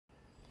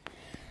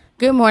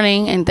Good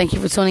morning, and thank you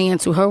for tuning in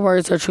to Her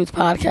Words, Her Truth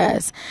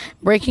podcast.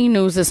 Breaking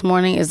news this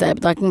morning is that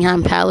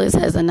Buckingham Palace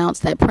has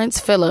announced that Prince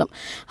Phillip,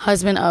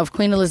 husband of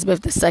Queen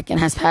Elizabeth II,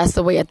 has passed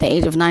away at the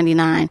age of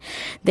 99.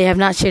 They have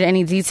not shared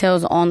any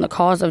details on the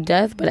cause of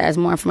death, but as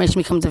more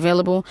information becomes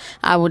available,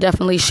 I will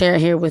definitely share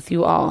it here with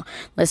you all.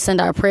 Let's send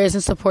our prayers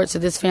and support to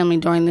this family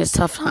during this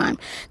tough time.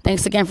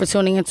 Thanks again for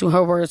tuning in to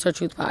Her Words, Her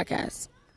Truth podcast.